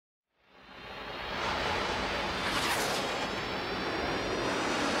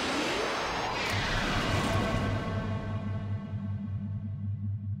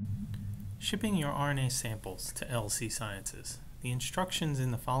Shipping your RNA samples to LC Sciences. The instructions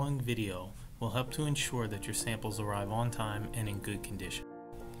in the following video will help to ensure that your samples arrive on time and in good condition.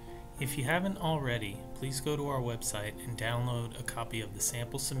 If you haven't already, please go to our website and download a copy of the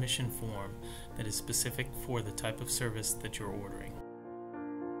sample submission form that is specific for the type of service that you're ordering.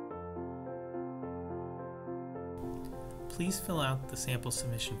 Please fill out the sample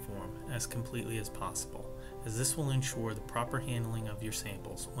submission form as completely as possible, as this will ensure the proper handling of your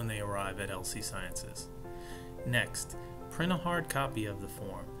samples when they arrive at LC Sciences. Next, print a hard copy of the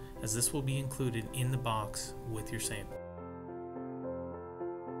form, as this will be included in the box with your sample.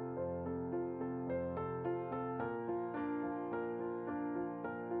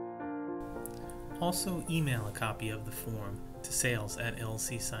 Also, email a copy of the form to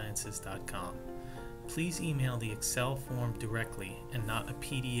sales@lcsciences.com. Please email the Excel form directly and not a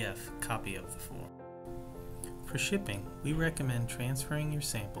PDF copy of the form. For shipping, we recommend transferring your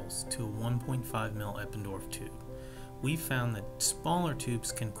samples to a 1.5 ml Eppendorf tube. We found that smaller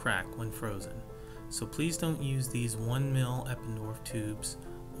tubes can crack when frozen, so please don't use these 1 ml Eppendorf tubes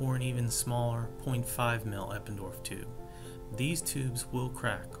or an even smaller 0.5 ml Eppendorf tube. These tubes will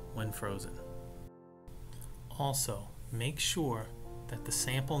crack when frozen. Also, make sure that the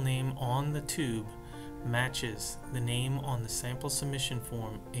sample name on the tube matches the name on the sample submission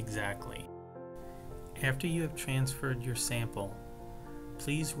form exactly. After you have transferred your sample,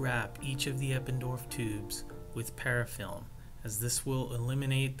 please wrap each of the Eppendorf tubes with parafilm, as this will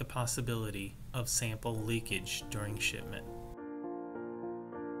eliminate the possibility of sample leakage during shipment.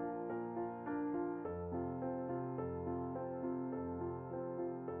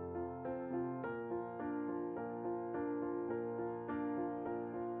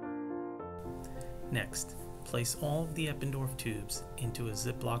 Next, place all of the Eppendorf tubes into a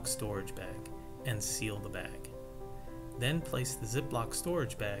Ziploc storage bag and seal the bag. Then place the Ziploc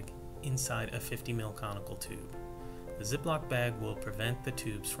storage bag inside a 50 ml conical tube. The Ziploc bag will prevent the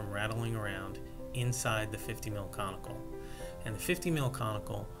tubes from rattling around inside the 50 ml conical, and the 50 ml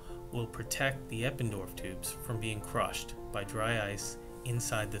conical will protect the Eppendorf tubes from being crushed by dry ice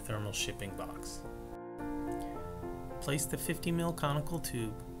inside the thermal shipping box. Place the 50 ml conical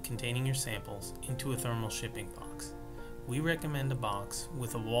tube containing your samples into a thermal shipping box. We recommend a box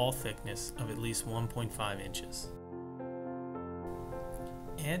with a wall thickness of at least 1.5 inches.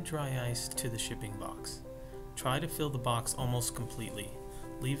 Add dry ice to the shipping box. Try to fill the box almost completely.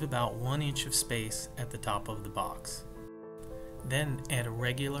 Leave about 1 inch of space at the top of the box. Then add a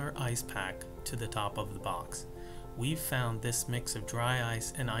regular ice pack to the top of the box. We've found this mix of dry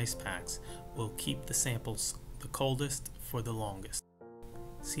ice and ice packs will keep the samples the coldest for the longest.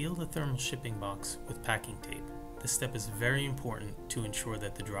 Seal the thermal shipping box with packing tape. This step is very important to ensure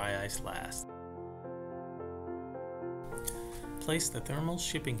that the dry ice lasts. Place the thermal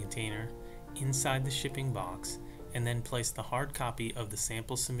shipping container inside the shipping box, and then place the hard copy of the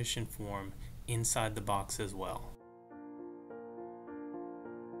sample submission form inside the box as well.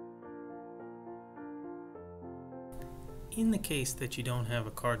 In the case that you don't have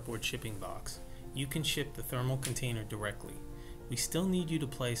a cardboard shipping box, you can ship the thermal container directly. We still need you to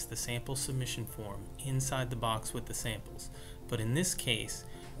place the sample submission form inside the box with the samples, but in this case,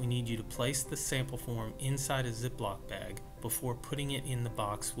 we need you to place the sample form inside a Ziploc bag before putting it in the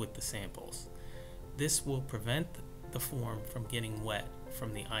box with the samples. This will prevent the form from getting wet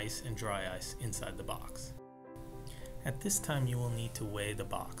from the ice and dry ice inside the box. At this time, you will need to weigh the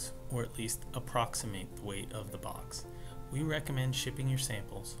box, or at least approximate the weight of the box. We recommend shipping your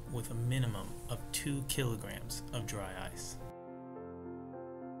samples with a minimum of 2 kilograms of dry ice.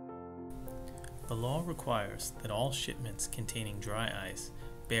 The law requires that all shipments containing dry ice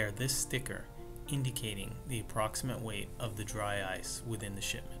bear this sticker indicating the approximate weight of the dry ice within the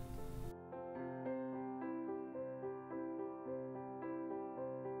shipment.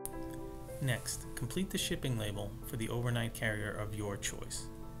 Next, complete the shipping label for the overnight carrier of your choice.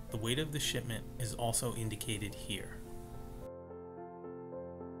 The weight of the shipment is also indicated here.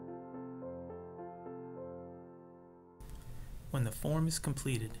 When the form is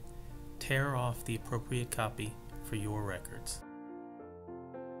completed, tear off the appropriate copy for your records.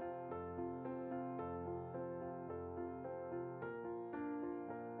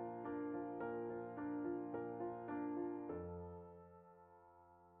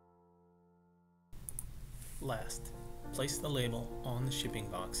 Last, place the label on the shipping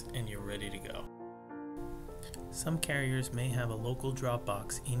box and you're ready to go. Some carriers may have a local drop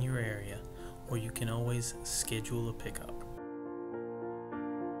box in your area, or you can always schedule a pickup.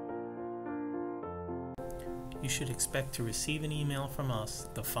 You should expect to receive an email from us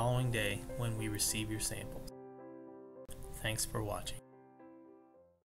the following day when we receive your samples. Thanks for watching.